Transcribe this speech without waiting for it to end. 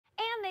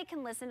they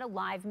can listen to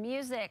live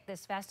music.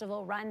 This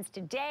festival runs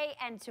today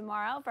and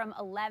tomorrow from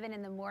 11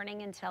 in the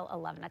morning until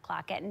 11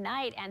 o'clock at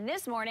night. And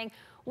this morning,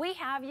 we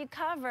have you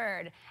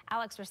covered.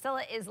 Alex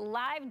Resila is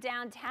live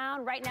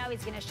downtown. Right now,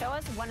 he's going to show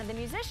us one of the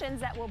musicians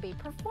that will be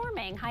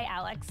performing. Hi,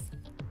 Alex.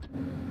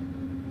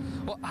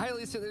 Well, hi,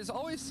 Lisa. There's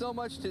always so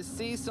much to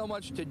see, so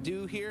much to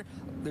do here.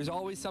 There's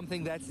always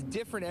something that's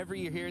different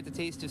every year here at the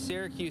Taste of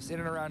Syracuse in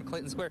and around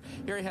Clinton Square.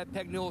 Here I have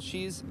Peg Newell.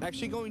 She's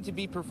actually going to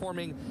be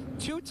performing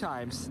 2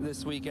 times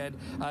this weekend.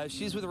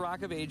 She's with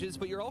Rock of Ages,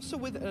 but you're also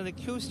with an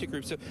acoustic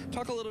group. So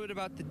talk a little bit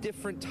about the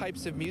different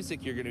types of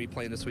music you're going to be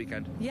playing this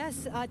weekend.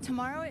 Yes,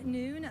 tomorrow at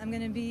noon, I'm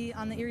going to be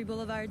on the Erie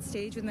Boulevard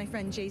stage with my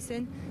friend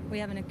Jason. We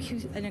have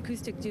an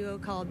acoustic duo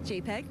called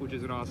JPEG. Which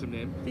is an awesome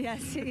name.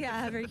 Yes,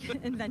 yeah, very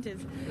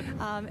inventive.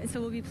 And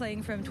so we'll be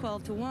playing from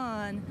 12 to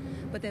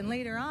 1, but then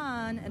later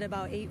on at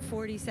about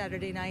 8:40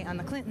 Saturday night on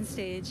the Clinton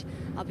stage,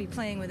 I'll be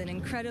playing with an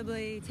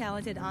incredibly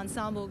talented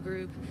ensemble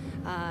group.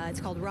 It's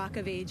called Rock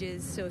of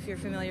Ages, so if you're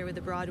familiar with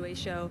the Broadway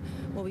show,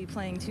 we'll be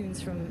playing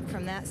tunes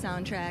from that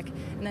soundtrack,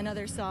 and then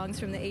other songs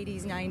from the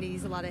 80s,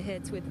 90s, a lot of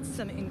hits with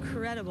some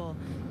incredible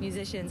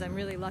musicians. I'm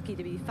really lucky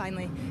to be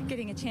finally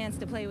getting a chance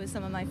to play with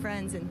some of my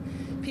friends and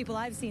people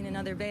I've seen in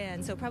other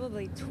bands, so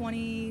probably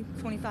 20,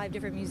 25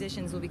 different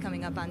musicians will be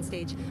coming up on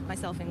stage,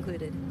 myself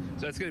included.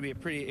 So it's going to be a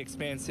pretty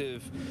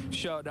expansive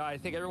show. Now, I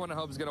think everyone at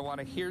home is going to want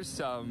to hear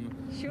some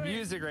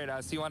music right now.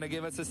 So you want to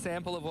give us a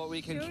sample of what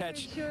we can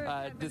catch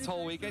this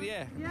whole weekend?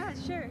 Yeah. Yeah,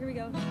 sure. Here we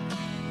go.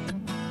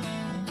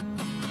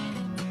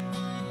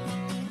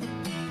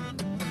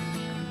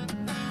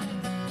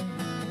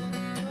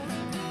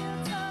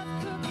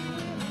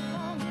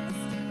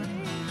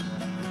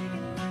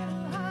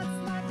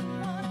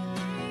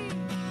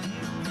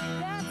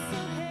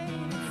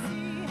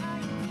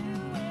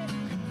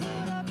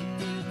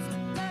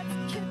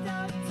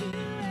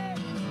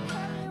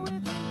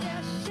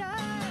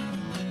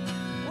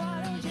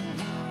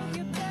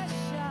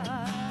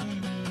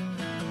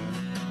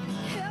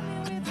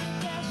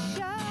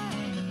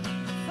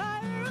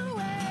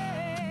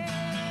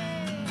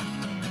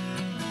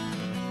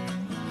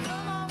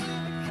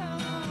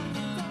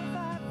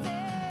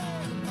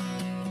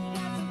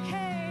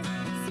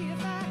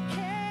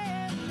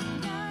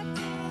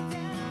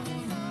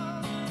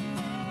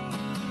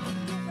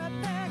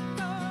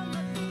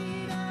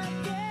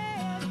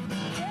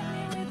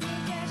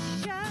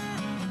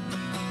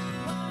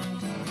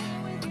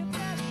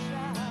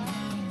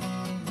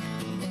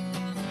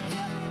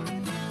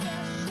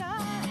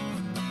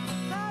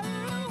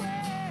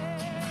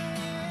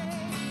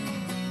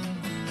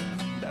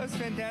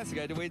 Fantastic.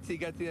 I had to wait till you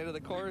got to the end of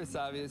the chorus,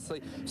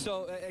 obviously.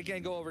 So,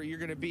 again, go over. You're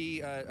going to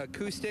be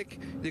acoustic.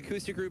 The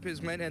acoustic group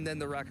is meant, and then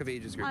the Rock of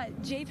Ages group.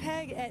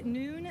 JPEG at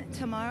noon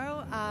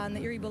tomorrow on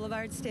the Erie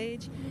Boulevard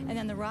stage, and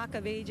then the Rock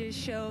of Ages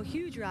show,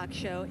 huge rock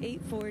show,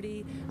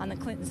 8:40 on the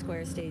Clinton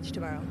Square stage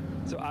tomorrow.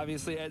 So,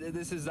 obviously,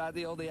 this is not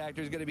the only act.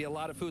 There's going to be a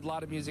lot of food, a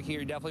lot of music here.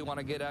 You definitely want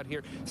to get out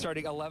here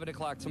starting 11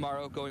 o'clock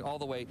tomorrow, going all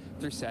the way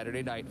through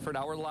Saturday night. For an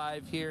hour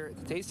live here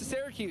at the Taste of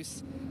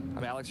Syracuse,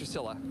 I'm Alex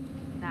Resila.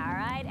 All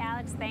right,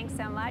 Alex, thanks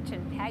so much.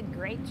 And Peg,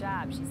 great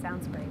job. She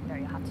sounds great there.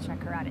 You'll have to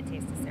check her out at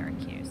Taste of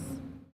Syracuse.